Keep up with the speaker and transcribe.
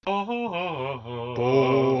Boat,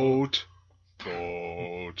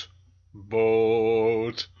 boat,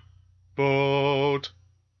 boat, boat.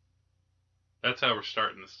 That's how we're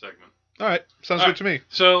starting this segment. All right, sounds good to me.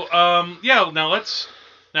 So,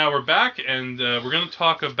 now we're back, and we're going to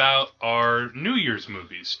talk about our New Year's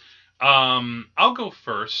movies. I'll go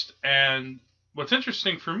first, and what's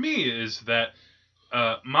interesting for me is that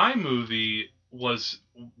my movie was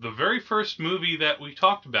the very first movie that we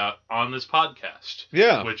talked about on this podcast.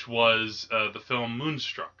 Yeah. Which was the film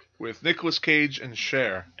Moonstruck. With Nicolas Cage and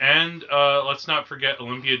Cher. And let's not forget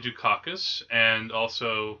Olympia Dukakis, and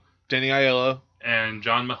also Danny Aiello. And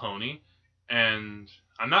John Mahoney. And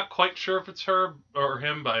I'm not quite sure if it's her or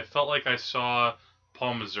him, but I felt like I saw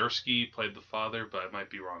Paul Mazursky played the father, but I might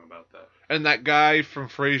be wrong about that. And that guy from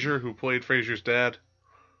Frasier who played Frasier's dad?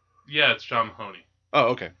 Yeah, it's John Mahoney. Oh,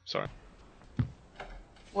 okay. Sorry.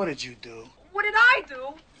 What did you do? What did I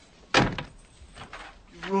do?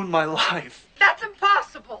 You ruined my life. That's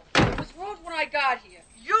impossible. It was ruined when I got here.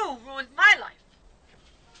 You ruined my life.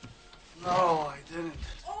 No, I didn't.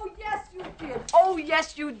 Oh, yes, you did. Oh,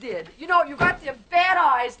 yes, you did. You know, you got them bad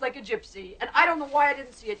eyes like a gypsy, and I don't know why I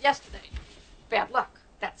didn't see it yesterday. Bad luck.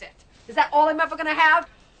 That's it. Is that all I'm ever going to have?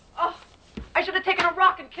 Oh, I should have taken a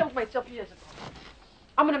rock and killed myself years ago.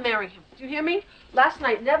 I'm going to marry him. Do you hear me? Last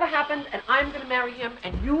night never happened, and I'm going to marry him,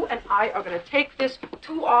 and you and I are going to take this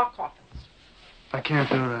to our coffins. I can't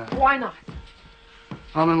do that. Why not?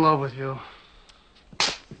 I'm in love with you.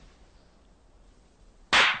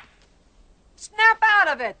 Snap out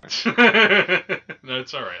of it. No,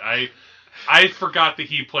 it's all right. I forgot that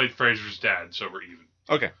he played Frasier's dad, so we're even.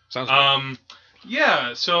 Okay, sounds good.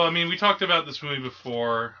 Yeah. So I mean, we talked about this movie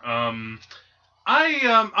before. I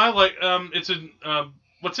like it's a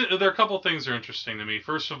there are a couple of things that are interesting to me.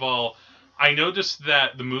 First of all, I noticed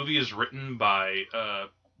that the movie is written by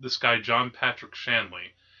this guy John Patrick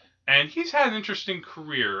Shanley, and he's had an interesting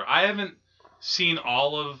career. I haven't seen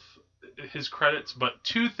all of his credits, but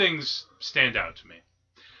two things stand out to me.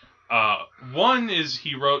 One is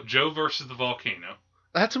he wrote Joe versus the Volcano.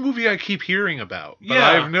 That's a movie I keep hearing about, but yeah,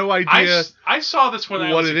 I have no idea. I saw this when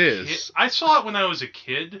I was what it is. Kid. I saw it when I was a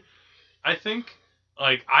kid. I think.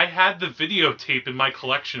 Like, I had the videotape in my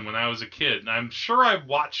collection when I was a kid, and I'm sure I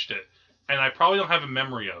watched it, and I probably don't have a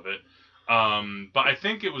memory of it, but I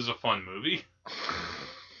think it was a fun movie.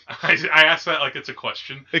 I asked that like it's a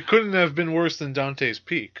question. It couldn't have been worse than Dante's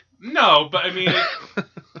Peak. No, but I mean,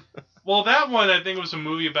 well, that one, I think it was a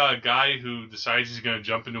movie about a guy who decides he's going to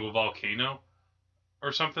jump into a volcano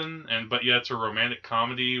or something, but yeah, it's a romantic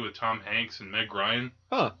comedy with Tom Hanks and Meg Ryan.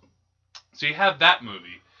 Huh. So you have that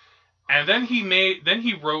movie. And then he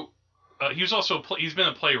wrote. He's been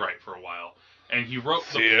a playwright for a while, and he wrote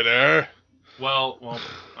theater. Well, all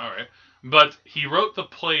right, but he wrote the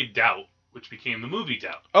play Doubt, which became the movie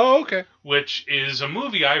Doubt. Oh, okay. Which is a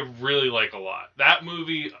movie I really like a lot. That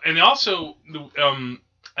movie, and also,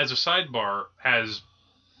 as a sidebar, has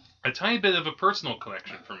a tiny bit of a personal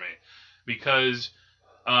connection for me, because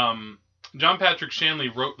John Patrick Shanley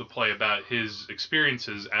wrote the play about his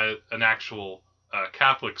experiences at an actual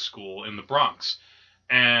Catholic school in the Bronx,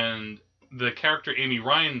 and the character Amy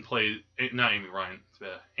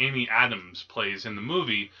Adams plays in the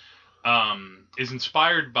movie is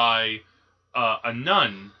inspired by a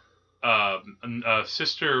nun,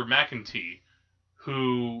 Sister McEntee,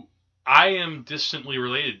 who I am distantly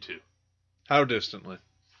related to. How distantly?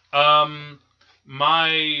 My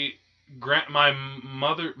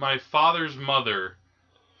father's mother,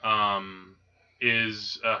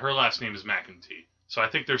 is her last name is McEntee, so I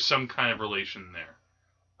think there's some kind of relation there.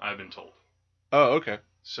 I've been told. Oh, okay.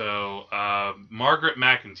 So Margaret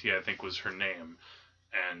McEntee, I think, was her name,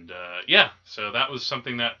 and yeah, so that was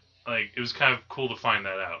something that it was kind of cool to find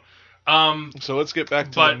that out. So let's get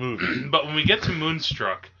back to the movie. But when we get to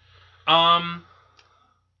Moonstruck, I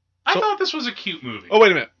thought this was a cute movie. Oh,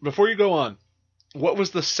 wait a minute. Before you go on, what was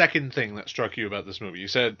the second thing that struck you about this movie? You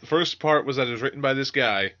said the first part was that it was written by this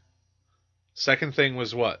guy. Second thing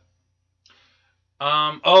was what?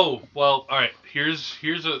 Oh, well, all right. Here's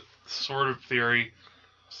a sort of theory.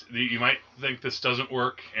 You might think this doesn't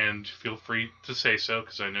work, and feel free to say so,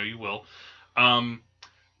 because I know you will.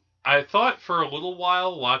 I thought for a little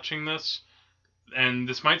while watching this, and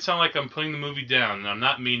this might sound like I'm putting the movie down, and I'm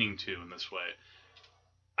not meaning to in this way.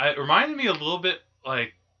 It reminded me a little bit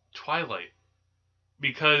like Twilight,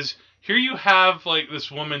 because here you have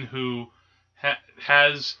this woman who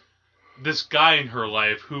has this guy in her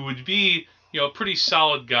life who would be, a pretty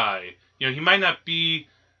solid guy. He might not be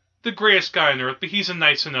the greatest guy on earth, but he's a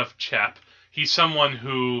nice enough chap. He's someone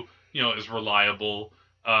who, is reliable,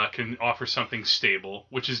 can offer something stable,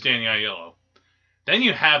 which is Danny Aiello. Then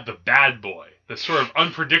you have the bad boy, the sort of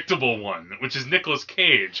unpredictable one, which is Nicolas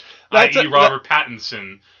Cage, That's i.e. Robert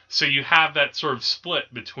Pattinson. So you have that sort of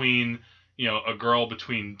split between, a girl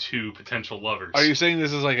between two potential lovers. Are you saying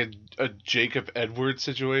this is like a Jacob Edwards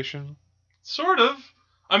situation? Sort of.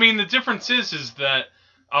 I mean, the difference is that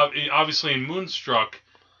obviously in Moonstruck,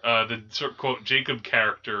 the sort of quote Jacob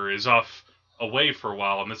character is off away for a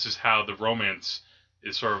while, and this is how the romance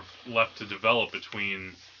is sort of left to develop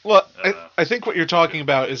between. Well, I think what you're talking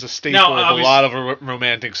about is a staple of a lot of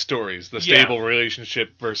romantic stories: the stable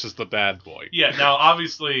relationship versus the bad boy. Yeah. Now,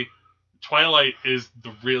 obviously, Twilight is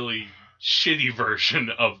the really shitty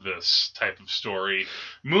version of this type of story.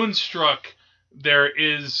 Moonstruck, there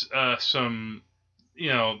is some,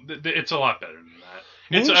 it's a lot better than that.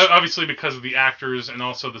 It's obviously because of the actors and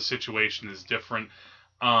also the situation is different.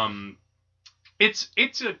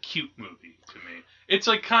 It's a cute movie to me. It's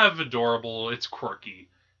like kind of adorable. It's quirky.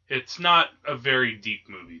 It's not a very deep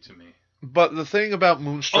movie to me. But the thing about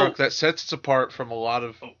Moonstruck that sets it apart from a lot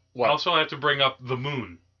of what? Also, I have to bring up the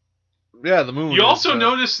moon. Yeah, the moon. You also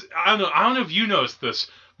notice, I don't know if you noticed this,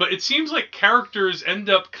 but it seems like characters end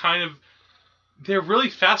up they're really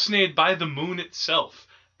fascinated by the moon itself.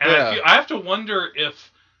 And I have to wonder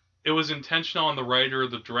if it was intentional on the writer or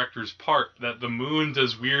the director's part that the moon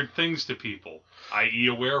does weird things to people, i.e.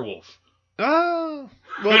 a werewolf. Well,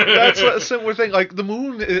 that's a similar thing. Like, the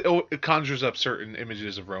moon, it conjures up certain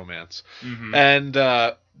images of romance.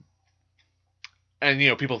 Mm-hmm.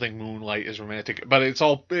 And people think moonlight is romantic, but it's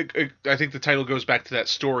all. I think the title goes back to that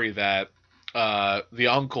story that the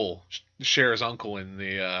uncle, Cher's uncle in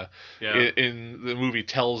the in the movie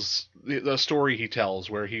tells the story he tells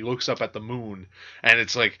where he looks up at the moon and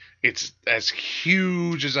it's like it's as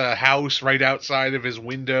huge as a house right outside of his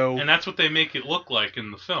window, and that's what they make it look like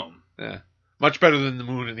in the film. Yeah, much better than the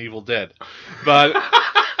moon in Evil Dead, but.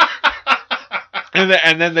 And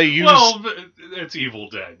then they use it's Evil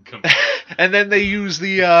Dead. Come on. And then they use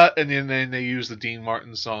the and then they use the Dean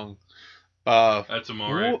Martin song. That's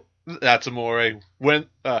Amore. That's Amore. When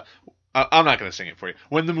I'm not gonna sing it for you.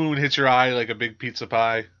 When the moon hits your eye like a big pizza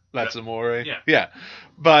pie. That's Amore. Yeah.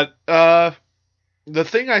 But the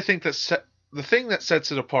thing I think that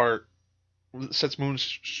sets it apart, sets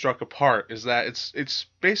Moonstruck apart, is that it's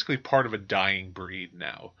basically part of a dying breed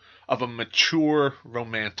now. Of a mature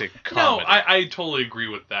romantic comedy. No, I totally agree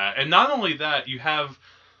with that. And not only that, you have...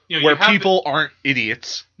 where people aren't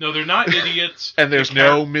idiots. No, they're not idiots. And there's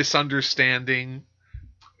no misunderstanding.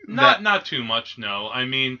 Not too much, no. I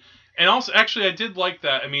mean... And also, actually, I did like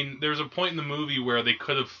that. I mean, there's a point in the movie where they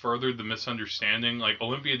could have furthered the misunderstanding. Like,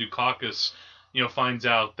 Olympia Dukakis, finds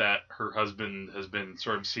out that her husband has been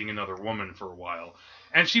sort of seeing another woman for a while.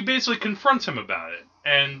 And she basically confronts him about it.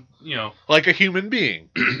 And, like a human being.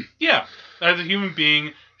 Yeah. As a human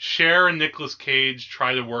being, Cher and Nicolas Cage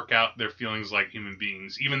try to work out their feelings like human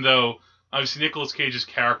beings. Even though, obviously, Nicolas Cage's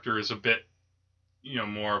character is a bit,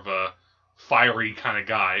 more of a fiery kind of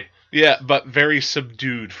guy. Yeah, but very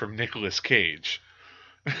subdued from Nicolas Cage.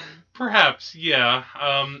 Perhaps, yeah.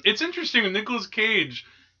 It's interesting with Nicolas Cage,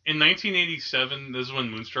 in 1987, this is when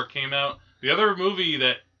Moonstruck came out, the other movie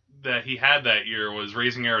that he had that year was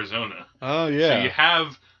Raising Arizona. Oh, yeah. So you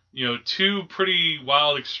have, two pretty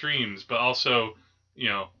wild extremes, but also,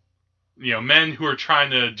 men who are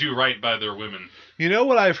trying to do right by their women. You know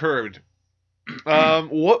what I've heard?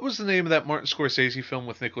 What was the name of that Martin Scorsese film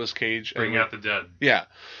with Nicolas Cage? Bring Out the Dead. Yeah.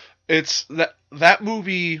 It's that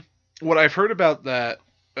movie, what I've heard about that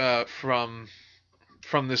from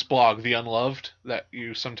this blog, The Unloved, that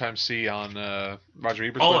you sometimes see on Roger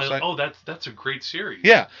Ebert's website. Oh, that's a great series.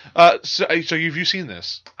 Yeah. So have you seen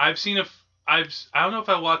this? I've seen I don't know if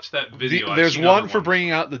I watched that video. There's one for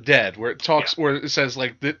Bringing Out the Dead where it talks, where it says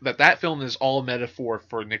like that film is all metaphor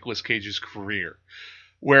for Nicolas Cage's career,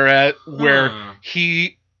 where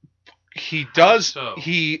he does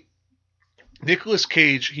Nicolas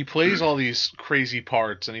Cage, he plays all these crazy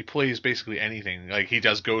parts, and he plays basically anything. Like, he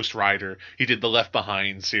does Ghost Rider, he did the Left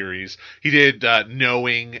Behind series, he did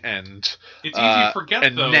Knowing, and it's easy to forget,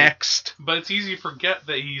 and though, Next. But it's easy to forget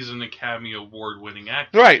that he's an Academy Award-winning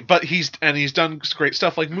actor. Right, but he's done great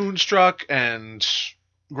stuff like Moonstruck and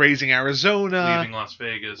Raising Arizona, Leaving Las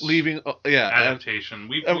Vegas, Adaptation,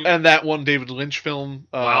 and that one David Lynch film,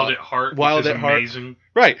 Wild at Heart, which is amazing.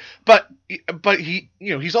 Right, but he,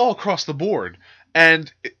 he's all across the board, and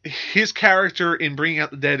his character in Bringing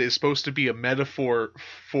Out the Dead is supposed to be a metaphor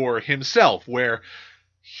for himself, where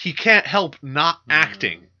he can't help not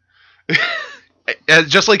acting.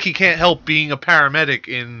 Just like he can't help being a paramedic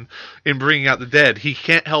in Bringing Out the Dead, he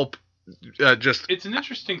can't help just it's an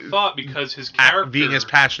interesting thought because his character being as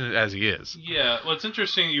passionate as he is. Yeah, well, it's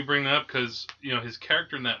interesting that you bring that up because his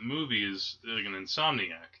character in that movie is like an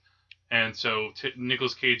insomniac, and so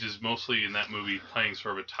Nicolas Cage is mostly in that movie playing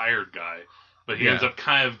sort of a tired guy, but he ends up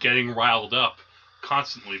kind of getting riled up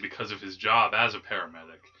constantly because of his job as a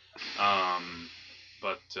paramedic.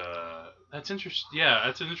 But that's interesting. Yeah,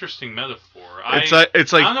 that's an interesting metaphor. It's like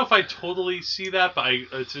I don't know if I totally see that, but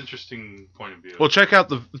it's an interesting point of view. Well, check out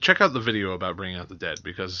the video about Bringing Out the Dead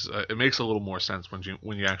because it makes a little more sense when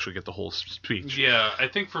you actually get the whole speech. Yeah, I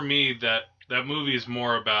think for me that movie is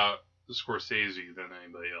more about Scorsese than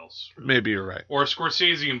anybody else. Really. Maybe you're right. Or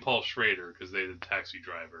Scorsese and Paul Schrader because they did Taxi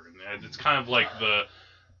Driver, and it's kind of like the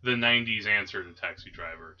 '90s answer to Taxi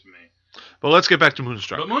Driver to me. But let's get back to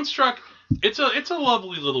Moonstruck. But Moonstruck, it's a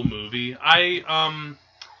lovely little movie.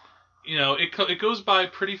 It goes by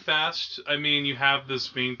pretty fast. I mean, you have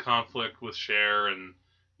this main conflict with Cher, and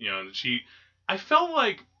I felt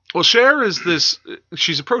like. Well, Cher is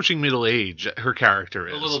she's approaching middle age. Her character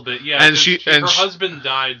is a little bit, yeah. And her husband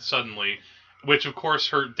died suddenly, which of course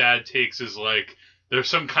her dad takes as like. There's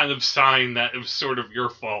some kind of sign that it was sort of your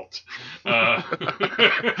fault. Like,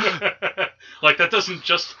 that doesn't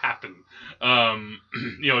just happen.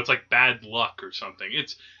 It's like bad luck or something.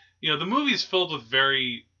 It's, the movie's filled with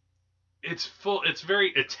it's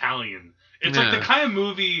very Italian. It's like the kind of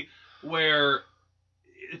movie where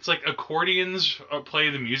it's like accordions play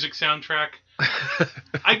the music soundtrack.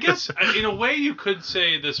 I guess, in a way, you could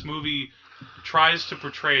say this movie tries to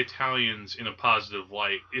portray Italians in a positive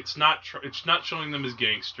light. It's not showing them as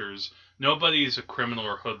gangsters. Nobody's a criminal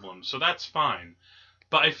or hoodlum, so that's fine.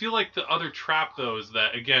 But I feel like the other trap though is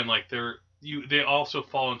that again, like they also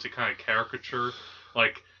fall into kind of caricature.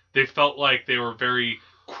 Like they felt like they were very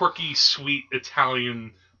quirky, sweet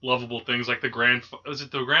Italian, lovable things. Like was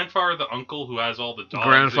it the grandfather, or the uncle who has all the dogs?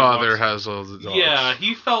 Grandfather has all the dogs. Yeah,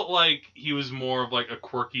 he felt like he was more of like a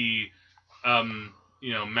quirky.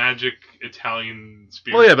 Magic Italian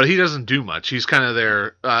spirit. Well, yeah, but he doesn't do much. He's kind of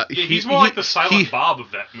there. He's more like the Silent Bob of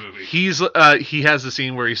that movie. He has the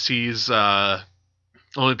scene where he sees Olympia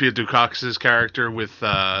Dukakis' character with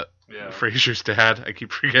Frasier's dad. I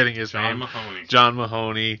keep forgetting his name. John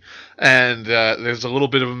Mahoney. And there's a little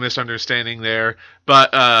bit of a misunderstanding there,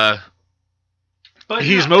 but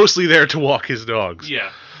he's mostly there to walk his dogs. Yeah.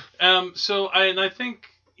 I think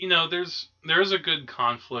there is a good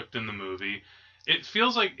conflict in the movie. It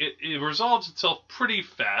feels like it resolves itself pretty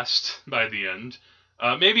fast by the end.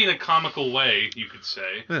 Maybe in a comical way, you could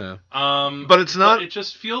say. Yeah. But it's not. But it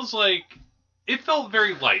just feels like it felt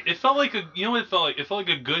very light. It felt like it felt like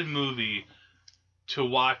a good movie to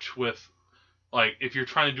watch with, like, if you're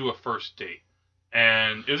trying to do a first date.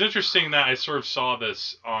 And it was interesting that I sort of saw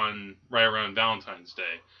this right around Valentine's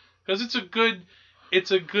Day because it's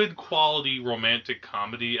a good quality romantic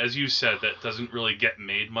comedy, as you said, that doesn't really get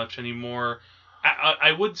made much anymore.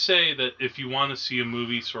 I would say that if you want to see a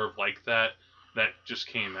movie sort of like that just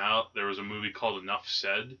came out, there was a movie called Enough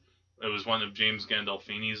Said. It was one of James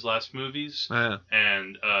Gandolfini's last movies. Yeah.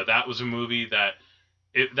 And that was a movie that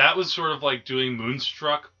was sort of like doing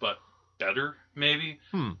Moonstruck, but better, maybe.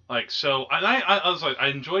 Like, so, and I was like, I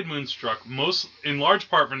enjoyed Moonstruck, in large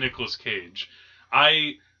part for Nicolas Cage.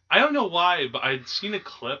 I don't know why, but I'd seen a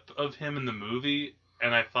clip of him in the movie,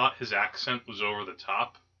 and I thought his accent was over the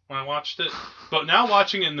top when I watched it. But now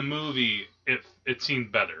watching it in the movie, it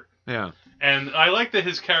seemed better. Yeah. And I like that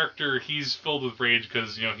his character, he's filled with rage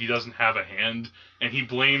because, he doesn't have a hand, and he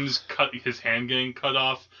blames his hand getting cut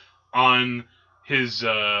off on his...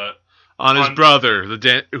 his brother,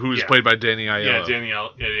 who's played by Danny Aiello. Yeah, Danny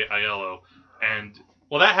Aiello. And,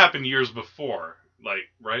 well, that happened years before, like,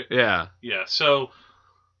 right? Yeah. Yeah, so...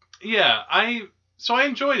 Yeah, I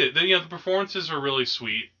enjoyed it. The performances are really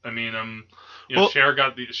sweet. I mean, Cher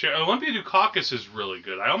Olympia Dukakis is really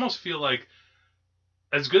good. I almost feel like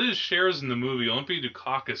as good as Cher is in the movie, Olympia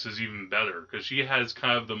Dukakis is even better because she has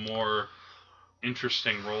kind of the more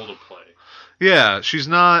interesting role to play. Yeah, she's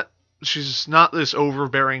not this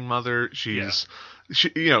overbearing mother. She's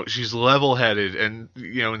level-headed and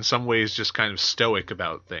in some ways just kind of stoic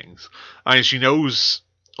about things. I mean, she knows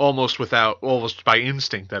almost by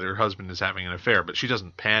instinct that her husband is having an affair, but she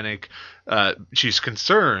doesn't panic. She's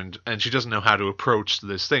concerned, and she doesn't know how to approach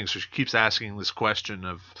this thing. So she keeps asking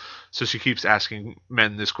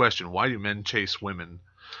men this question: why do men chase women?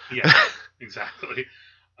 Yeah, exactly.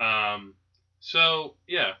 So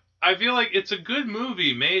yeah, I feel like it's a good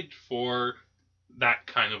movie made for that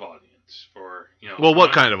kind of audience. Well,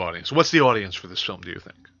 what kind of audience? What's the audience for this film? Do you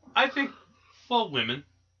think? I think, women.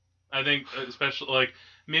 I think especially like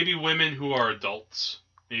maybe women who are adults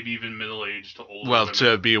maybe even middle-aged to older Well, women.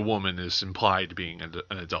 to be a woman is implied being an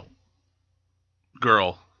adult.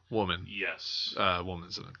 Girl, woman. Yes.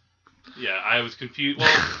 Woman's an. Yeah, I was confused.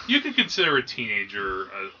 Well, you could consider a teenager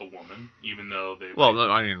a woman, even though they. Well, no,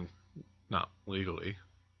 I mean, not legally.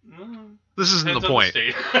 This isn't the depends on point.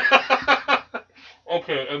 state.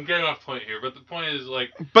 Okay, I'm getting off point here, but the point is like.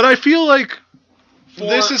 But I feel like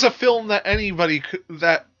this is a film that anybody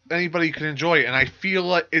could enjoy, and I feel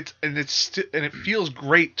like it feels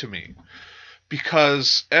great to me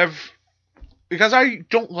because I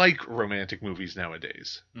don't like romantic movies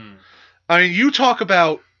nowadays. I mean, you talk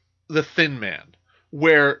about The Thin Man,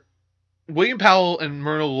 where William Powell and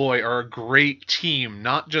Myrna Loy are a great team,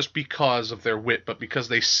 not just because of their wit, but because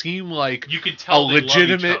they seem like you could tell a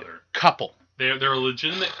legitimate they love each other. couple. They're a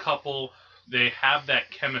legitimate couple. They have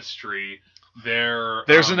that chemistry.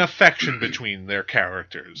 There's an affection between their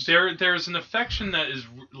characters. There's an affection that is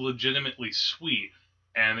legitimately sweet,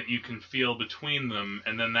 and that you can feel between them,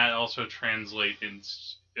 and then that also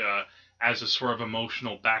translates as a sort of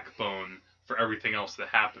emotional backbone for everything else that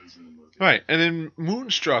happens in the movie. Right, and in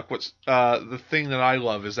Moonstruck, what's the thing that I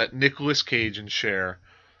love is that Nicolas Cage and Cher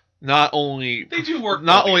not only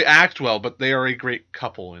act well, but they are a great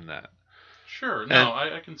couple in that. Sure,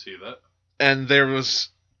 I can see that. And there was,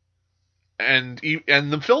 and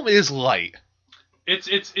the film is light. It's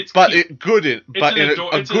but cute. a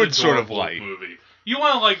good sort of light movie. You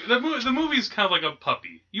want to the movie's kind of like a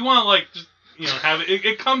puppy. You want to just have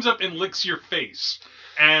it comes up and licks your face,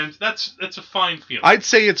 and that's a fine feeling. I'd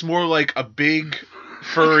say it's more like a big,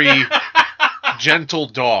 furry, gentle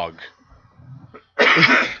dog.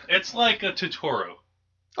 It's like a Totoro.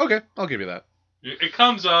 Okay, I'll give you that. It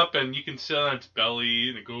comes up and you can sit on its belly,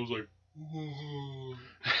 and it goes like,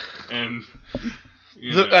 and.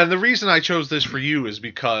 And the reason I chose this for you is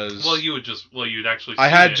because you'd actually I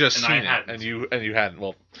had just seen it, and you hadn't.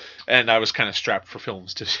 Well, and I was kind of strapped for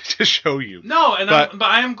films to show you. No, but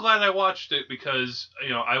I am glad I watched it because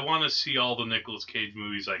I want to see all the Nicolas Cage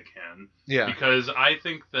movies I can. Yeah. Because I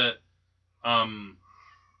think that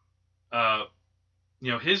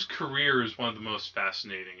his career is one of the most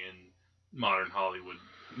fascinating in modern Hollywood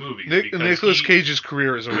movies. Nicolas Cage's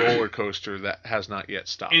career is a roller coaster that has not yet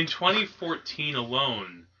stopped. In 2014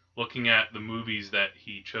 alone, looking at the movies that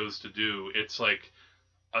he chose to do, it's like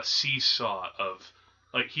a seesaw of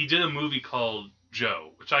he did a movie called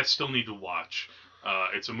Joe, which I still need to watch.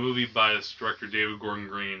 It's a movie by this director David Gordon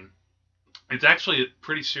Green. It's actually a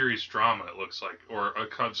pretty serious drama, it looks like, or a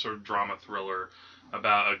kind of sort of drama thriller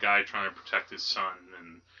about a guy trying to protect his son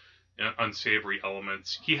and unsavory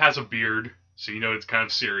elements. He has a beard. So it's kind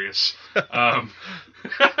of serious.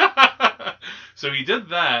 So he did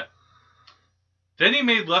that. Then he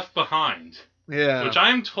made Left Behind. Yeah. Which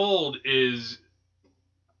I'm told is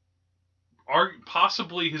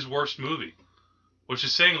possibly his worst movie. Which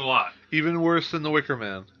is saying a lot. Even worse than The Wicker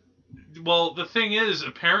Man. Well, the thing is,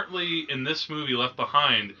 apparently in this movie, Left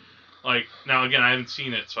Behind, now again, I haven't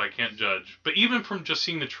seen it, so I can't judge. But even from just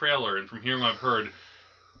seeing the trailer and from hearing what I've heard,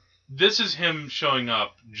 this is him showing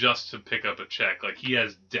up just to pick up a check. He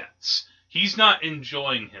has debts. He's not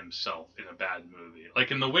enjoying himself in a bad movie.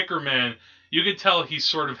 In The Wicker Man, you could tell he's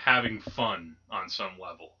sort of having fun on some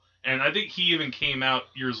level. And I think he even came out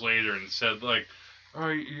years later and said,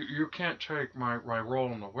 you can't take my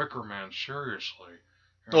role in The Wicker Man seriously.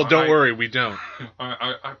 Well, don't worry, we don't.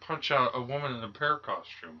 I punch out a woman in a bear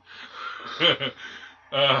costume.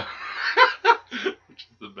 Which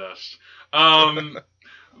is the best.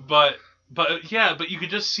 But you could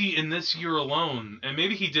just see in this year alone, and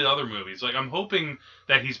maybe he did other movies. I'm hoping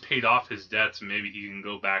that he's paid off his debts and maybe he can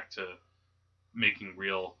go back to making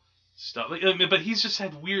real stuff. But he's just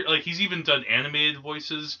had weird. He's even done animated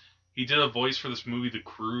voices. He did a voice for this movie, The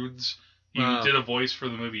Croods. He did a voice for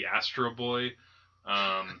the movie Astro Boy.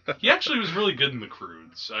 He actually was really good in The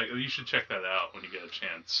Croods. You should check that out when you get a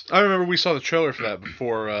chance. I remember we saw the trailer for that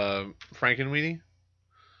before Frankenweenie.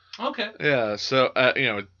 Okay. Yeah, so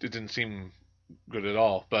it didn't seem good at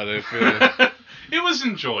all, but if it was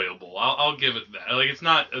enjoyable, I'll give it that. It's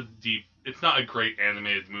not a great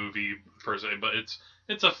animated movie per se, but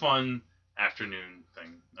it's a fun afternoon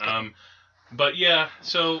thing. But yeah,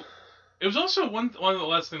 so it was also one of the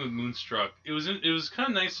last things with Moonstruck. It was kind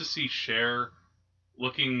of nice to see Cher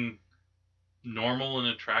looking normal and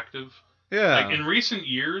attractive. Yeah. In recent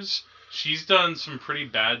years, she's done some pretty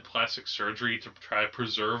bad plastic surgery to try to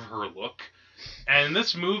preserve her look. And in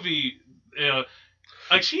this movie,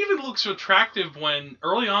 she even looks attractive when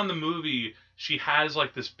early on in the movie she has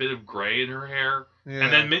this bit of gray in her hair. Yeah.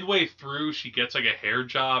 And then midway through she gets a hair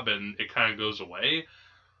job and it kind of goes away.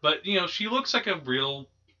 But, she looks like a real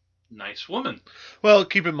nice woman. Well,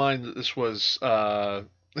 keep in mind that this was that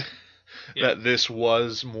this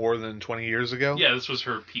was more than 20 years ago. Yeah, this was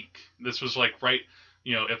her peak. This was like right,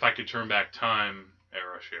 if I could turn back time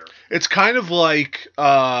era Cher. It's kind of like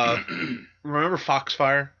remember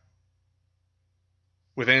Foxfire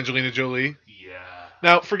with Angelina Jolie? Yeah.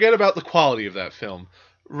 Now, forget about the quality of that film.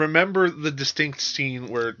 Remember the distinct scene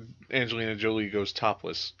where Angelina Jolie goes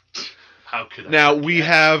topless. How could I? Now we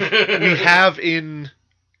have in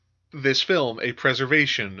this film a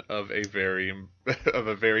preservation of a very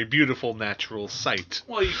beautiful natural sight.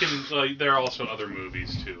 Well, you can. There are also other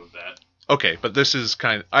movies too of that. Okay, but this is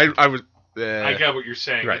kind of I would. I get what you're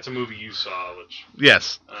saying. Right. It's a movie you saw, which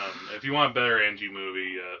yes. If you want a better Angie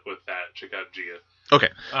movie with that, check out Gia. Okay,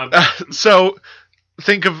 so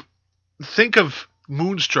think of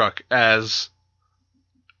Moonstruck as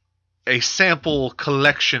a sample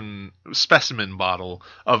collection specimen bottle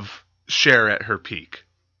of Cher at her peak.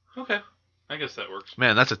 Okay, I guess that works.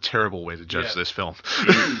 Man, that's a terrible way to judge this film.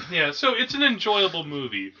 Yeah, so it's an enjoyable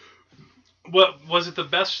movie. What was it?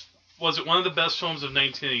 Was it one of the best films of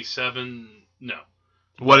 1987? No.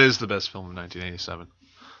 What is the best film of 1987?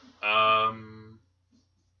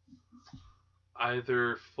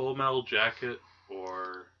 Either Full Metal Jacket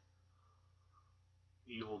or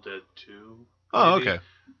Evil Dead 2. Oh, okay.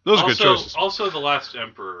 Those are good choices. Also, The Last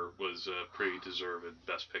Emperor was a pretty deserved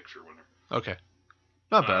Best Picture winner. Okay.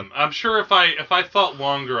 Not bad. I'm sure if I thought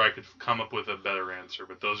longer, I could come up with a better answer,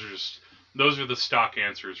 but those are the stock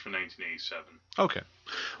answers for 1987. Okay.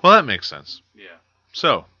 Well, that makes sense. Yeah.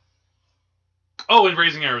 So. Oh, and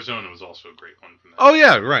Raising Arizona was also a great one from that. Oh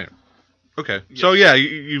yeah, right. Okay. Yes. So yeah,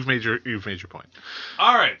 you've made your point.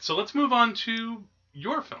 All right, so let's move on to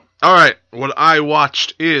your film. All right. What I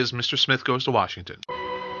watched is Mr. Smith Goes to Washington.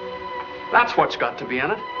 That's what's got to be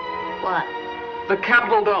in it. What? The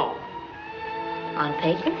Capitol Dome. On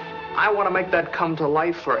paper? I want to make that come to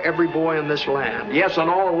life for every boy in this land. Yes, and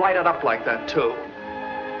all lighted up like that, too.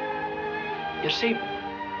 You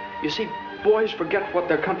see, boys forget what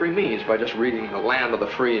their country means by just reading The Land of the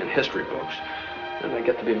Free and history books. When they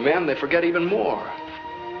get to be men, they forget even more.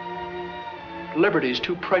 Liberty's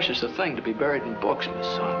too precious a thing to be buried in books, Miss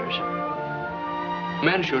Saunders.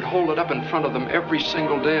 Men should hold it up in front of them every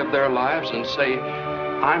single day of their lives and say,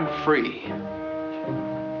 I'm free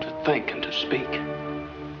to think and to speak.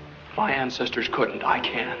 My ancestors couldn't. I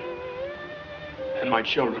can. And my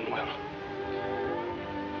children will.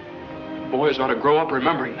 Boys ought to grow up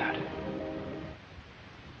remembering that.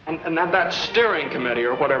 And that steering committee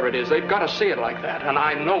or whatever it is, they've got to see it like that. And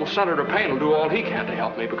I know Senator Payne will do all he can to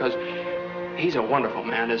help me because he's a wonderful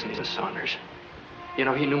man, isn't he, Miss Saunders? You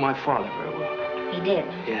know, he knew my father very well. He did?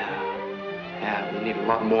 Yeah, we need a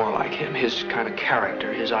lot more like him. His kind of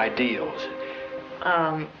character, his ideals.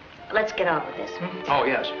 Let's get on with this. Oh,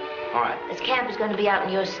 yes. All right. This camp is going to be out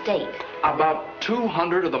in your state. About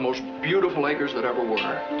 200 of the most beautiful acres that ever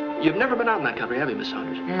were. You've never been out in that country, have you, Miss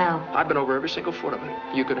Saunders? No. I've been over every single foot of it.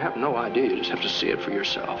 You could have no idea. You just have to see it for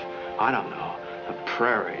yourself. I don't know. The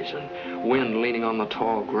prairies and wind leaning on the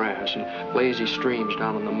tall grass and lazy streams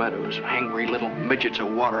down in the meadows, angry little midgets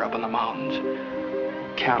of water up in the mountains,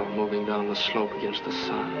 cattle moving down the slope against the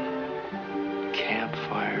sun,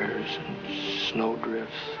 campfires and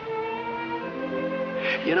snowdrifts.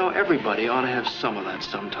 You know, everybody ought to have some of that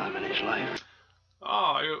sometime in his life.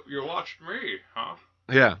 Oh, you're watching me, huh?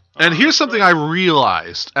 Yeah. And here's something I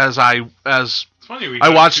realized as it's funny, I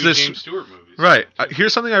watched this James Stewart movies. Right.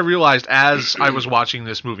 Here's something I realized as I was watching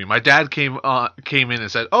this movie. My dad came in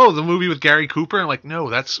and said, "Oh, the movie with Gary Cooper." And I'm like, "No,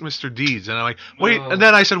 that's Mr. Deeds." And I'm like, "Wait." And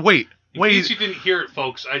then I said, "Wait." In case you didn't hear it,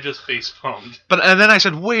 folks, I just face-palmed. And then I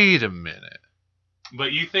said, "Wait a minute."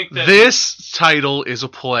 But you think that this title is a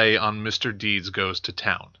play on Mr. Deeds Goes to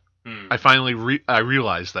Town. I finally I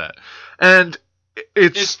realized that. And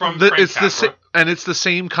it's from it's the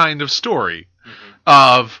same kind of story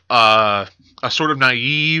of a sort of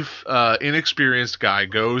naive, inexperienced guy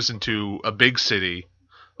goes into a big city,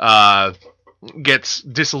 gets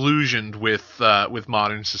disillusioned with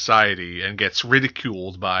modern society and gets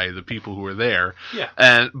ridiculed by the people who are there.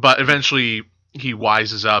 Yeah. But eventually he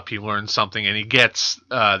wises up, he learns something, and he gets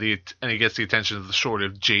the attention of the sort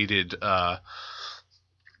of jaded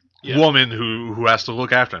woman who has to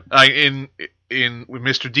look after him. With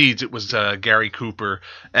Mr. Deeds, it was Gary Cooper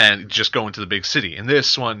and just going to the big city. In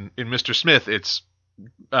this one, in Mr. Smith, it's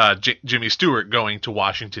Jimmy Stewart going to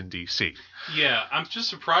Washington, D.C. Yeah, I'm just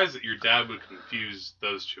surprised that your dad would confuse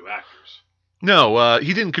those two actors. No,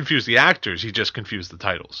 he didn't confuse the actors. He just confused the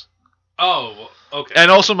titles. Oh, okay.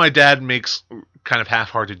 And also, my dad makes kind of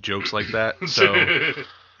half-hearted jokes like that. So,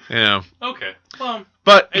 Okay. Well,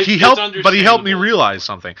 but he helped me realize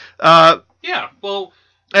something. Yeah. Well,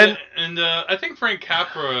 and I think Frank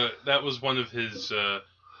Capra, that was one of his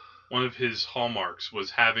hallmarks,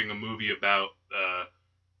 was having a movie about. I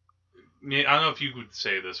don't know if you would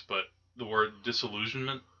say this, but the word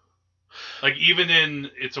disillusionment. Like, even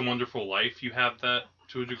in It's a Wonderful Life, you have that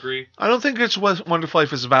to a degree. I don't think It's a Wonderful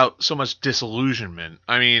Life is about so much disillusionment.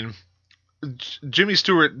 I mean, Jimmy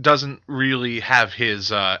Stewart doesn't really have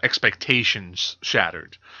his expectations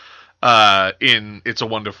shattered in It's a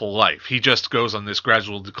Wonderful Life. He just goes on this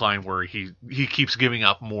gradual decline where he keeps giving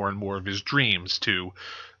up more and more of his dreams to... you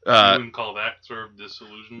wouldn't call that sort of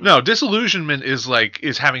disillusionment? No, disillusionment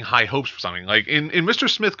is having high hopes for something. Like in Mr.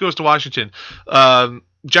 Smith Goes to Washington,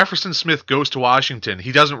 Jefferson Smith goes to Washington.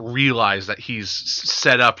 He doesn't realize that he's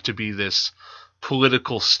set up to be this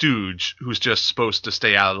political stooge who's just supposed to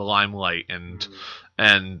stay out of the limelight and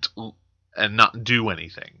not do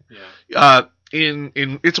anything. Yeah.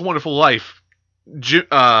 In It's a Wonderful Life,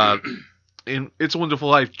 in It's a Wonderful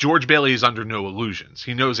Life, George Bailey is under no illusions.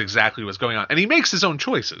 He knows exactly what's going on, and he makes his own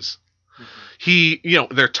choices.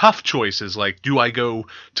 They're tough choices, like, do I go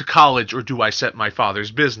to college or do I set my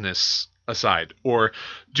father's business aside? Or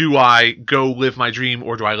do I go live my dream,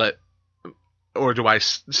 or do I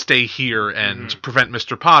stay here and prevent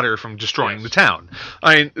Mr. Potter from destroying the town?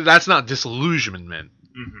 I mean, that's not disillusionment.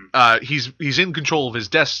 He's in control of his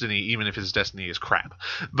destiny, even if his destiny is crap.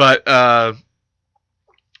 But I'm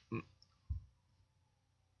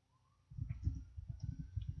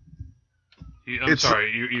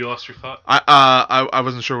sorry, you lost your thought? I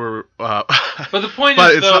wasn't sure where... but the point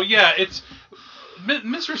is, though, it's...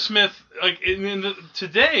 Mr. Smith, like,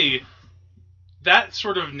 today, that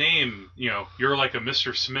sort of name, you're like a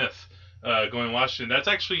Mr. Smith going to Washington, that's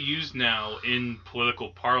actually used now in political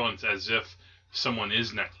parlance as if someone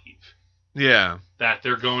is naive. Yeah. That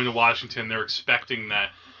they're going to Washington, they're expecting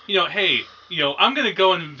that, hey, I'm going to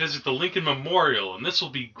go and visit the Lincoln Memorial, and this will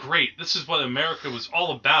be great. This is what America was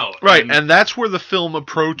all about. Right, and that's where the film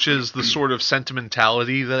approaches the sort of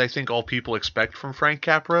sentimentality that I think all people expect from Frank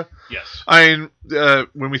Capra. Yes. I mean,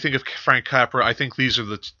 when we think of Frank Capra, I think these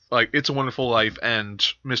are It's a Wonderful Life and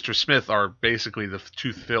Mr. Smith are basically the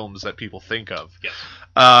two films that people think of. Yes.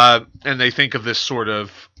 And they think of this sort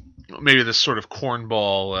of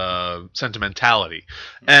cornball sentimentality.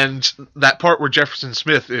 And that part where Jefferson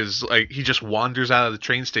Smith is he just wanders out of the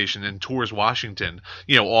train station and tours Washington,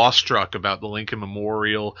 awestruck about the Lincoln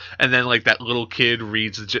Memorial, and then that little kid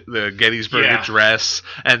reads the Gettysburg Address,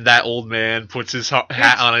 and that old man puts his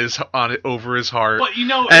hat on it over his heart. But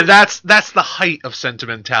and that's the height of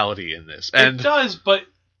sentimentality in this. And it does, but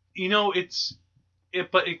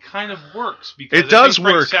but it kind of works because it does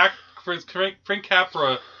work. For Frank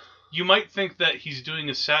Capra, you might think that he's doing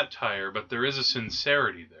a satire, but there is a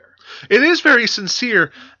sincerity there. It is very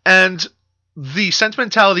sincere, and the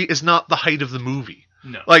sentimentality is not the height of the movie.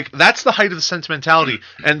 No. That's the height of the sentimentality,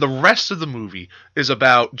 and the rest of the movie is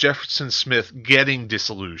about Jefferson Smith getting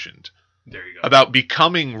disillusioned. There you go. About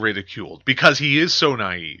becoming ridiculed, because he is so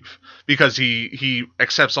naive. Because he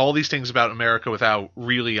accepts all these things about America without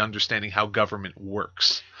really understanding how government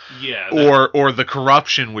works. Yeah. Or the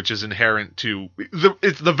corruption which is inherent to...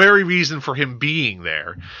 It's the very reason for him being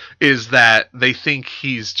there is that they think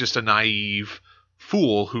he's just a naive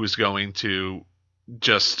fool who's going to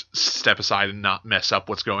just step aside and not mess up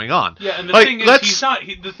what's going on. Yeah, and the thing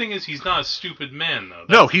is, he's not a stupid man, though.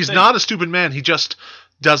 No, he's not a stupid man. He just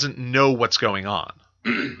doesn't know what's going on.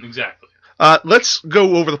 Exactly. Let's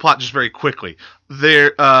go over the plot just very quickly.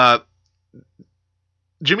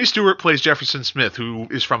 Jimmy Stewart plays Jefferson Smith, who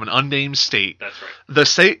is from an unnamed state. That's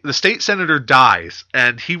right. The state senator dies,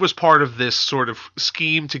 and he was part of this sort of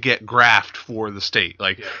scheme to get graft for the state.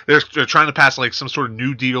 They're trying to pass some sort of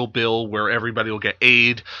New Deal bill where everybody will get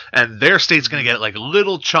aid, and their state's going to get a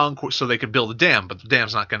little chunk so they can build a dam, but the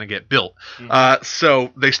dam's not going to get built. Mm-hmm.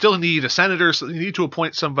 So they still need a senator, so they need to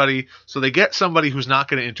appoint somebody. So they get somebody who's not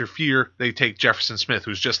going to interfere. They take Jefferson Smith,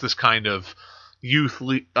 who's just this kind of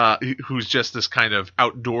who's just this kind of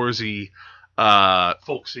outdoorsy,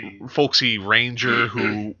 folksy ranger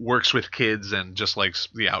who works with kids and just likes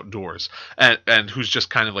the outdoors, and who's just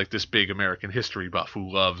kind of this big American history buff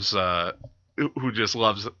who just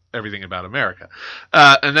loves everything about America.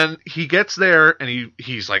 And then he gets there and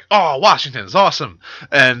he's like, oh, Washington's awesome,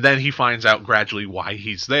 and then he finds out gradually why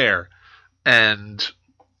he's there, and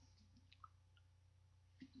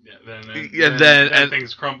then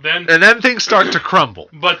things crumble. And then things start to crumble.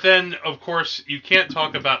 But then, of course, you can't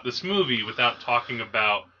talk about this movie without talking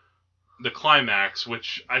about the climax,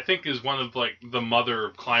 which I think is one of the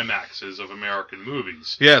mother climaxes of American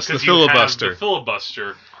movies. Yes, the filibuster. The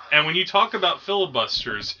filibuster, And when you talk about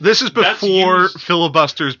filibusters, this is before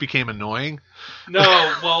filibusters became annoying.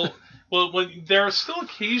 No, well, when there are still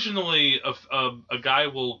occasionally a guy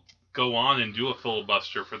will go on and do a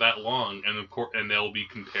filibuster for that long, and of course, and they'll be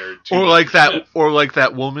compared to like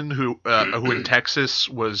that woman who in Texas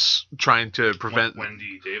was trying to prevent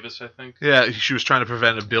Wendy Davis, I think. Yeah, she was trying to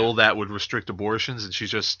prevent a bill that would restrict abortions, and she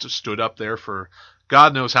just stood up there for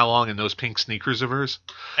God knows how long in those pink sneakers of hers.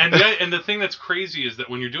 And the thing that's crazy is that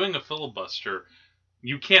when you're doing a filibuster,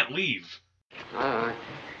 you can't leave. I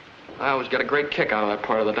always get a great kick out of that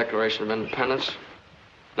part of the Declaration of Independence.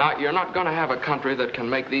 Now, you're not going to have a country that can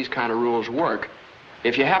make these kind of rules work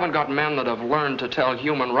if you haven't got men that have learned to tell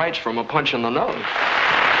human rights from a punch in the nose.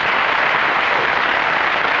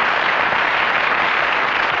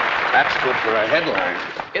 That's good for a headline.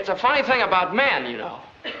 It's a funny thing about men, you know.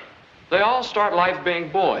 They all start life being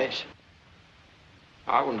boys.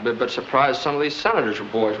 I wouldn't be a bit surprised some of these senators were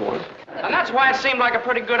boys once. And that's why it seemed like a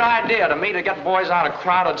pretty good idea to me to get boys out of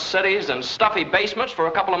crowded cities and stuffy basements for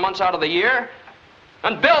a couple of months out of the year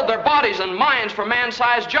and build their bodies and minds for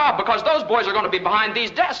man-sized job, because those boys are going to be behind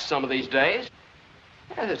these desks some of these days.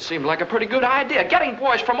 And it seemed like a pretty good idea. Getting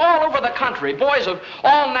boys from all over the country, boys of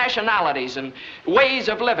all nationalities and ways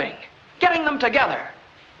of living, getting them together.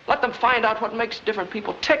 Let them find out what makes different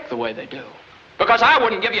people tick the way they do. Because I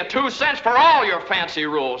wouldn't give you 2 cents for all your fancy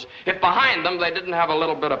rules if behind them they didn't have a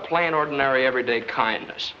little bit of plain, ordinary, everyday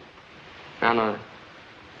kindness. And a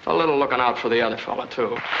little looking out for the other fella,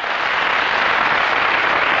 too.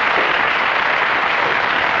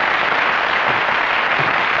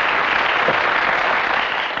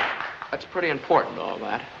 That's pretty important, all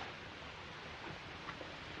that.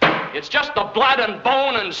 It's just the blood and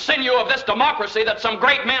bone and sinew of this democracy that some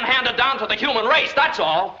great men handed down to the human race, that's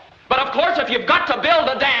all. But of course, if you've got to build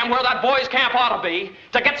a dam where that boys' camp ought to be,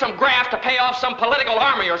 to get some graft to pay off some political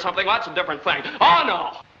army or something, well, that's a different thing. Oh,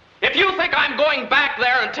 no. If you think I'm going back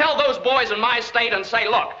there and tell those boys in my state and say,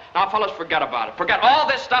 look, now, fellas, forget about it. Forget all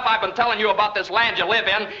this stuff I've been telling you about this land you live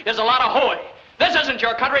in is a lot of hooey. This isn't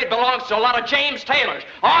your country. It belongs to a lot of James Taylors.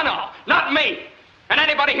 Oh, no, not me. And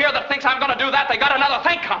anybody here that thinks I'm going to do that, they got another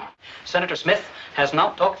thing coming. Senator Smith has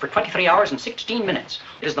now talked for 23 hours and 16 minutes.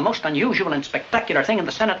 It is the most unusual and spectacular thing in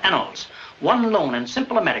the Senate annals. One lone and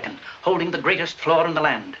simple American holding the greatest floor in the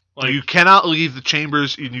land. Like, you cannot leave the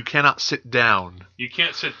chambers, and you cannot sit down. You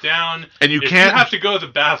can't sit down. And you if can't... you have to go to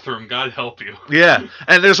the bathroom, God help you. Yeah,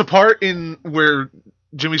 and there's a part in where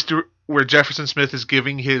where Jefferson Smith is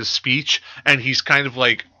giving his speech, and he's kind of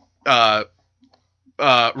like...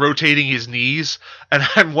 rotating his knees, and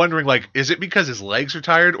I'm wondering, like, is it because his legs are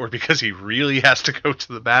tired or because he really has to go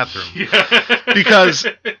to the bathroom? Yeah. Because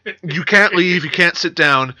you can't leave, you can't sit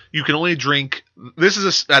down, you can only drink. This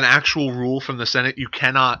is an actual rule from the Senate. You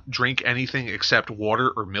cannot drink anything except water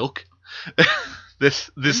or milk. This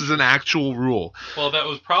is an actual rule. Well, that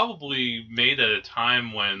was probably made at a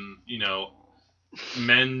time when, you know,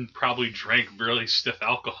 men probably drank really stiff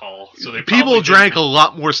alcohol, so people drank a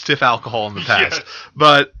lot more stiff alcohol in the past. Yes.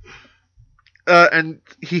 But and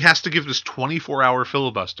he has to give this 24-hour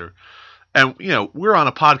filibuster. And you know, we're on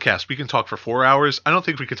a podcast. We can talk for 4 hours. I don't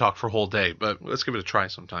think we could talk for a whole day, but let's give it a try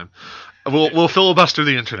sometime. We'll filibuster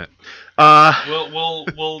the internet. We'll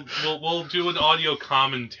do an audio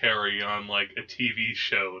commentary on like a TV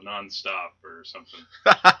show nonstop or something.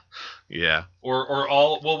 Yeah. Or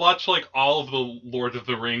we'll watch like all of the Lord of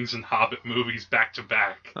the Rings and Hobbit movies back to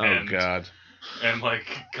back. Oh God. And like,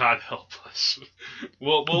 God help us.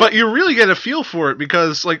 But you really get a feel for it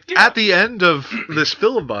because, like, at the end of this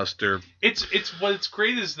filibuster, it's what's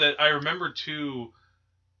great is that I remember too.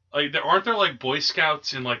 Like, aren't there like Boy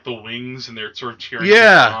Scouts in like the wings, and they're sort of cheering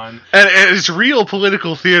on? And it's real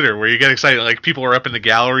political theater where you get excited. Like, people are up in the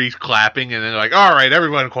gallery clapping, and then they're like, "All right,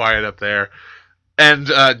 everyone, quiet up there." And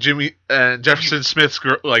Jefferson Smith's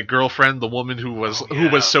girlfriend, the woman who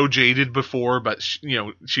was so jaded before, but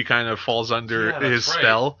she kind of falls under his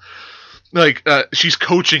spell. Like, she's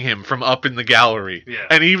coaching him from up in the gallery. Yeah.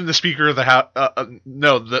 And even the Speaker of the House,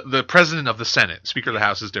 the President of the Senate, Speaker of the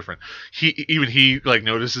House is different. He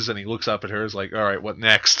notices and he looks up at her, is like, all right, what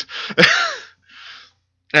next?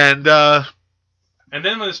 And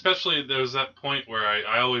then when especially there was that point where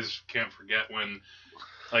I always can't forget when,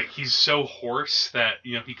 like, he's so hoarse that,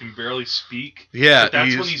 he can barely speak. Yeah. But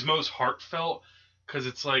that's when he's most heartfelt, because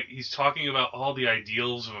it's like he's talking about all the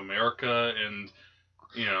ideals of America and,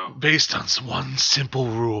 based on one simple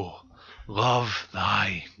rule: love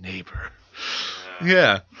thy neighbor.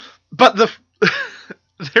 Yeah. But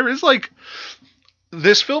there is, like,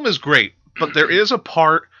 this film is great, but there is a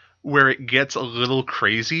part where it gets a little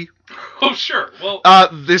crazy, Oh, sure. Well,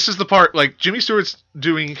 this is the part, like, Jimmy Stewart's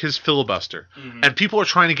doing his filibuster, and people are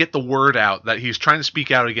trying to get the word out that he's trying to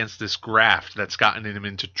speak out against this graft that's gotten him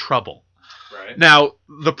into trouble. Right. Now,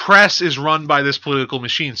 the press is run by this political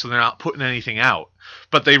machine, so they're not putting anything out.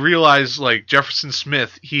 But they realize, like, Jefferson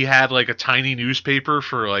Smith, he had, like, a tiny newspaper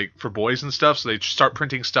for boys and stuff, so they start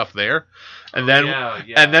printing stuff there. And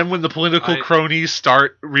then when the political cronies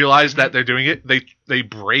realize that they're doing it, they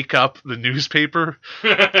break up the newspaper.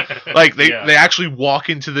 Like, they actually walk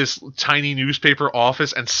into this tiny newspaper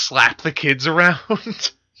office and slap the kids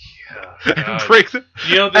around. And break them.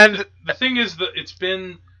 You know, the thing is that it's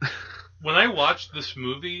been... When I watched this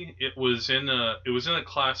movie, it was in a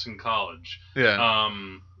class in college. Yeah.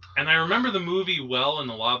 And I remember the movie well in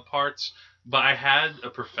a lot of parts, but I had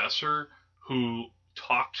a professor who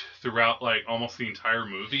talked throughout like almost the entire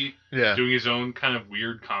movie, doing his own kind of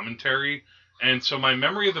weird commentary. And so my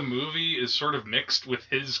memory of the movie is sort of mixed with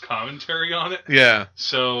his commentary on it. Yeah.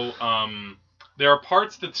 So there are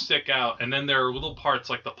parts that stick out, and then there are little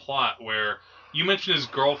parts like the plot where you mentioned his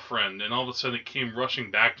girlfriend, and all of a sudden it came rushing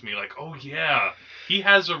back to me like, oh yeah, he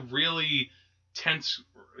has a really tense...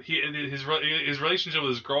 His relationship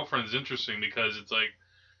with his girlfriend is interesting because it's like,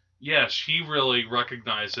 yeah, she really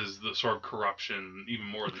recognizes the sort of corruption even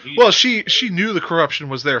more than he Well, did. she knew the corruption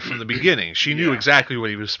was there from the beginning. She knew exactly what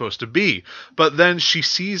he was supposed to be. But then she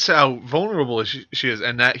sees how vulnerable she is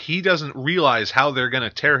and that he doesn't realize how they're going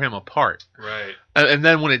to tear him apart. Right. And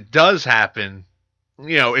then when it does happen...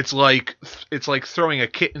 You know, it's like throwing a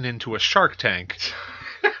kitten into a shark tank,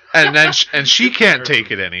 and then she can't take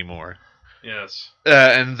it anymore. Yes,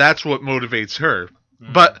 and that's what motivates her.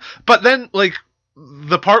 Mm. But then like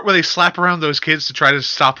the part where they slap around those kids to try to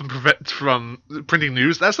stop them from printing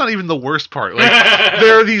news, that's not even the worst part. Like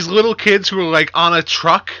there are these little kids who are like on a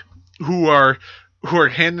truck who are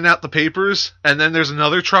handing out the papers, and then there's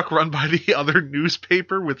another truck run by the other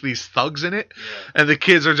newspaper with these thugs in it, and the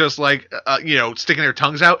kids are just like, sticking their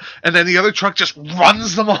tongues out, and then the other truck just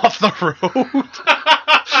runs them off the road.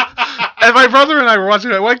 And my brother and I were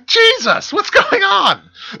watching it, like, Jesus, what's going on?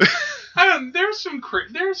 There's some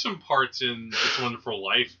parts in It's a Wonderful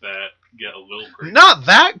Life that get a little crazy. Not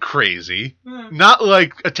that crazy. Not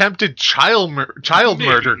like attempted child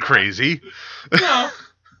murder crazy. No.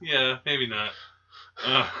 Yeah, maybe not.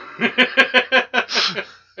 Yeah.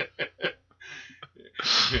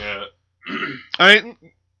 I mean,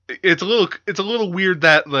 it's a little weird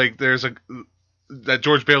that like that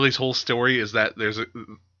George Bailey's whole story is that there's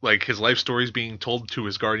his life story is being told to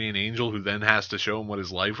his guardian angel, who then has to show him what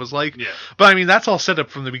his life was like. Yeah. But I mean, that's all set up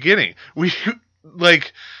from the beginning. We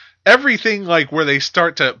like everything like where they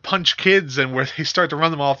start to punch kids and where they start to run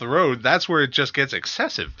them off the road. That's where it just gets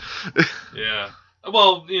excessive. Yeah.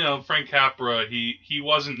 Well, Frank Capra, he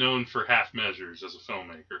wasn't known for half measures as a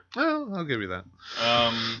filmmaker. Well, I'll give you that.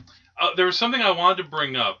 There was something I wanted to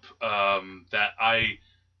bring up that I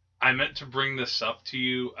meant to bring this up to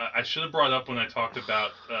you. I should have brought up when I talked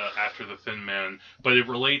about After the Thin Man, but it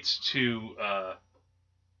relates to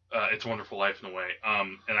It's a Wonderful Life in a way.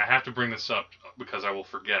 And I have to bring this up because I will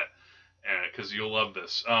forget, because you'll love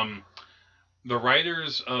this. The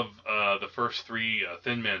writers of the first three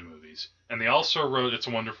Thin Man movies, and they also wrote It's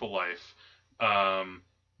a Wonderful Life.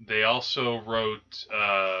 They also wrote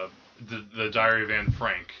the Diary of Anne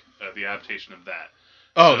Frank, the adaptation of that.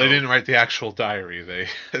 Oh, so, they didn't write the actual diary. They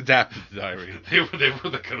adapted the diary. They were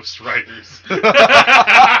the ghost writers.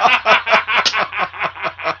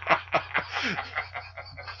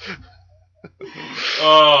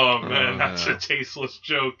 Oh man, that's a tasteless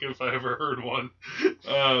joke if I ever heard one.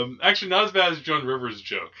 Actually, not as bad as Joan Rivers'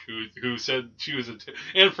 joke, who said she was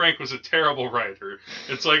Anne Frank was a terrible writer.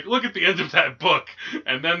 It's like, look at the end of that book,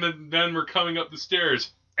 and then we're coming up the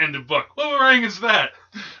stairs. End of book. What writing is that?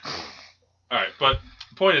 All right, but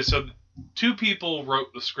the point is, so two people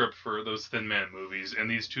wrote the script for those Thin Man movies, and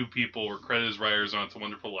these two people were credited as writers on It's a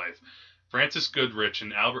Wonderful Life: Francis Goodrich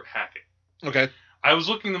and Albert Hackett. Okay. I was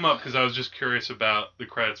looking them up because I was just curious about the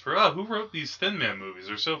credits for, who wrote these Thin Man movies?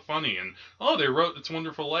 They're so funny. And, they wrote It's a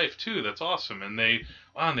Wonderful Life, too. That's awesome. And they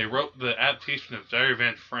wrote the adaptation of Diary of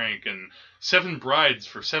Anne Frank and Seven Brides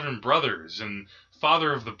for Seven Brothers and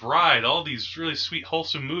Father of the Bride, all these really sweet,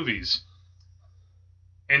 wholesome movies.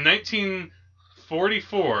 In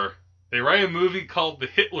 1944, they write a movie called The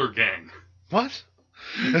Hitler Gang. What?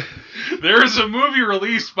 There is a movie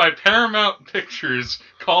released by Paramount Pictures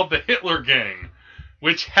called The Hitler Gang,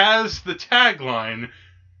 which has the tagline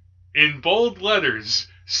in bold letters,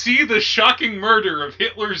 "See the shocking murder of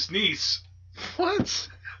Hitler's niece." What?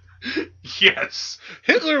 Yes.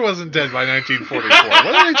 Hitler wasn't dead by 1944.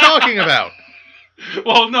 What are they talking about?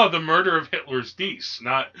 Well, no, the murder of Hitler's niece,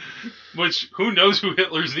 not... Which, who knows who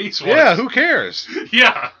Hitler's niece was? Yeah, who cares?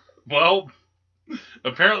 Yeah, well,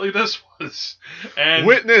 apparently this was. And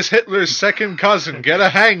Witness Hitler's second cousin, get a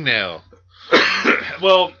hangnail.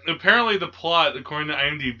 well, apparently the plot, according to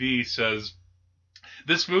IMDb, says,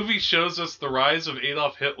 this movie shows us the rise of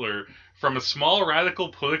Adolf Hitler from a small radical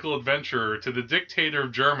political adventurer to the dictator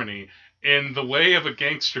of Germany in the way of a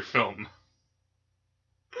gangster film.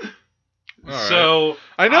 Right. So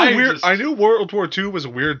I knew World War II was a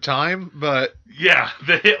weird time, but yeah,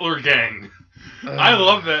 the Hitler gang. I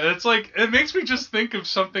love that. It's like it makes me just think of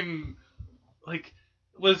something like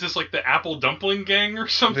what is this, like the Apple Dumpling Gang or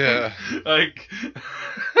something? Yeah. Like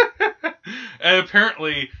and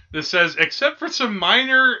apparently this says except for some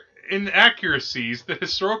minor inaccuracies, the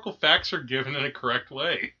historical facts are given in a correct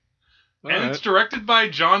way. All and right. it's directed by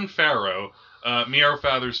John Farrow, Miro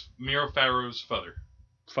Farrow's father.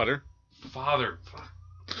 Father.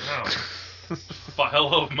 Oh.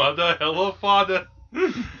 Hello, mother. Hello, father.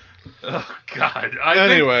 Oh, God.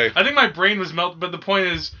 I think my brain was melted, but the point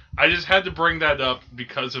is, I just had to bring that up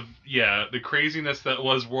because of, the craziness that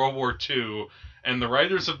was World War II, and the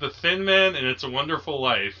writers of The Thin Man and It's a Wonderful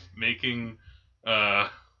Life making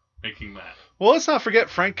that. Well, let's not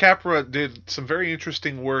forget Frank Capra did some very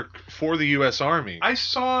interesting work for the U.S. Army. I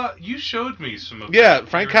saw, you showed me some of that. Yeah,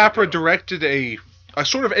 Frank Capra directed a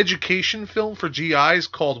sort of education film for GIs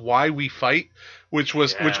called Why We Fight, which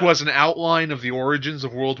was an outline of the origins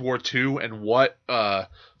of World War II and what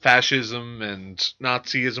fascism and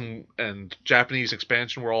Nazism and Japanese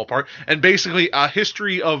expansion were all apart, and basically a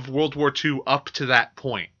history of World War II up to that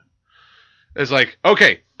point. It's like,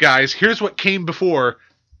 okay, guys, here's what came before.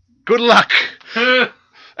 Good luck. And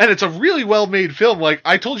it's a really well-made film. Like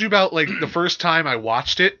I told you about, like the first time I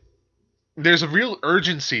watched it, there's a real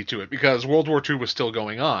urgency to it because World War II was still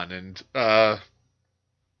going on, and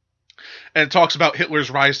it talks about Hitler's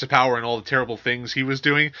rise to power and all the terrible things he was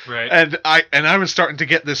doing. Right. And I was starting to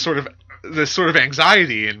get this sort of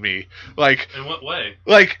anxiety in me. Like, in what way?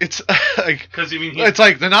 Like it's like because it's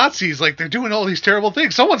like the Nazis, like they're doing all these terrible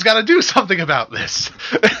things. Someone's got to do something about this.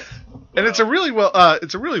 And it's a really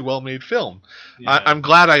well-made film. Yeah. I'm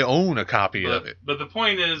glad I own a copy of it. But the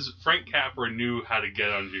point is, Frank Capra knew how to get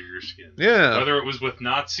under your skin. Yeah. Whether it was with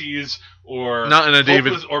Nazis or not in a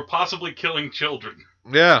David, or possibly killing children.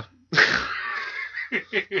 Yeah.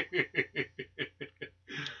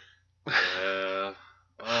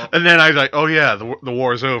 And then I was like, oh yeah, the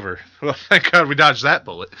war is over. Well, thank God we dodged that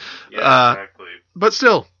bullet. Yeah, exactly. But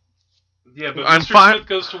still. Yeah, but Mr. Smith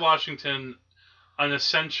Goes to Washington, an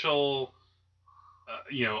essential,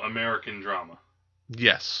 American drama.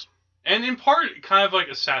 Yes. And in part, kind of like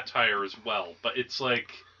a satire as well, but it's not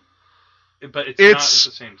at the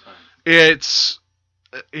same time. It's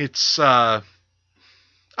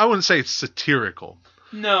I wouldn't say it's satirical.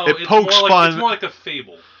 No, it's more like a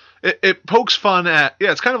fable. It pokes fun at,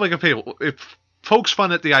 it's kind of like a fable. It pokes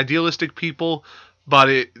fun at the idealistic people, but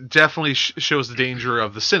it definitely shows the danger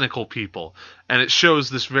of the cynical people. And it shows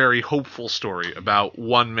this very hopeful story about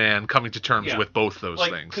one man coming to terms with both those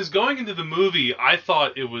things. Because going into the movie, I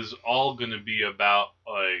thought it was all going to be about,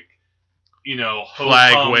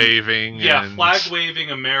 flag waving. Yeah, flag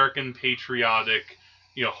waving, American patriotic,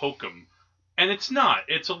 hokum. And it's not.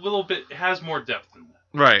 It's a little bit, it has more depth than that.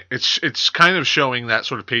 Right. It's kind of showing that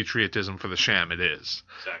sort of patriotism for the sham. It is.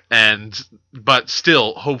 Exactly. But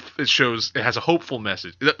still, it has a hopeful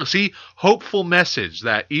message. See, hopeful message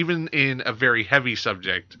that even in a very heavy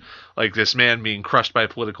subject like this man being crushed by a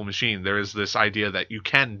political machine, there is this idea that you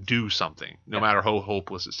can do something, no matter how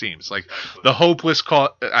hopeless it seems. Like the hopeless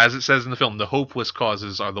as it says in the film, the hopeless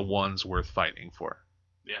causes are the ones worth fighting for.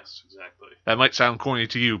 Yes, exactly. That might sound corny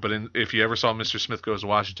to you, but if you ever saw Mr. Smith Goes to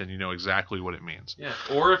Washington, you know exactly what it means. Yeah.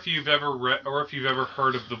 Or if you've ever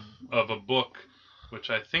heard of a book, which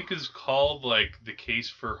I think is called like The Case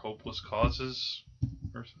for Hopeless Causes.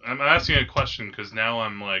 I'm asking a question because now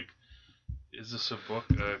I'm like, is this a book?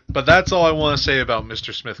 But that's all I want to say about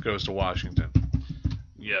Mr. Smith Goes to Washington.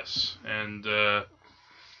 Yes, and there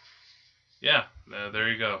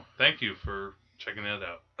you go. Thank you for checking that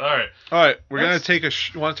out. All right. We're gonna take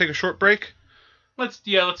want to take a short break? Let's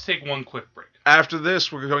take one quick break. After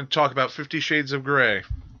this, we're going to talk about 50 Shades of Grey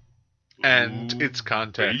and its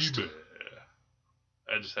context. Baby.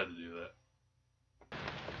 I just had to do that.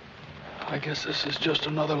 I guess this is just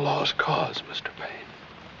another lost cause, Mr. Payne.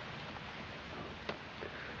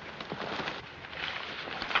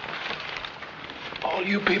 All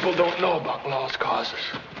you people don't know about lost causes.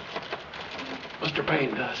 Mr.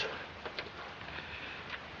 Payne does.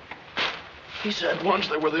 He said once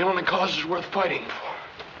they were the only causes worth fighting for.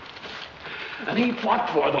 And he fought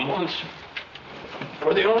for them once.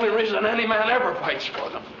 For the only reason any man ever fights for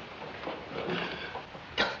them.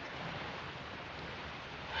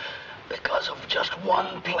 Because of just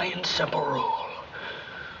one plain, simple rule.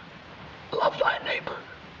 Love thy neighbor.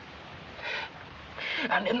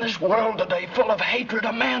 And in this world today full of hatred,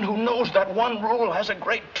 a man who knows that one rule has a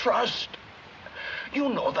great trust. You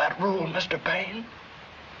know that rule, Mr. Payne.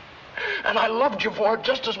 And I loved you for it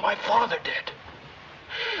just as my father did.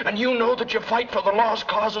 And you know that you fight for the lost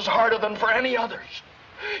causes harder than for any others.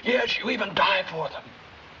 Yes, you even die for them.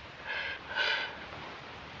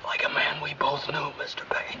 Like a man we both knew, Mr.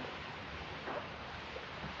 Payne.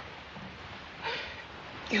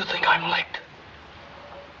 You think I'm licked?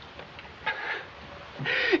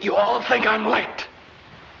 You all think I'm licked.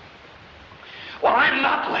 Well, I'm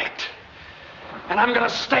not licked. And I'm going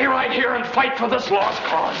to stay right here and fight for this lost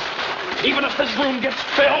cause. Even if this room gets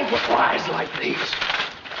filled with lies like these.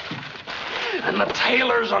 And the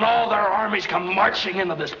Taylors and all their armies come marching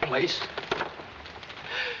into this place.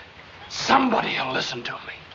 Somebody will listen to me.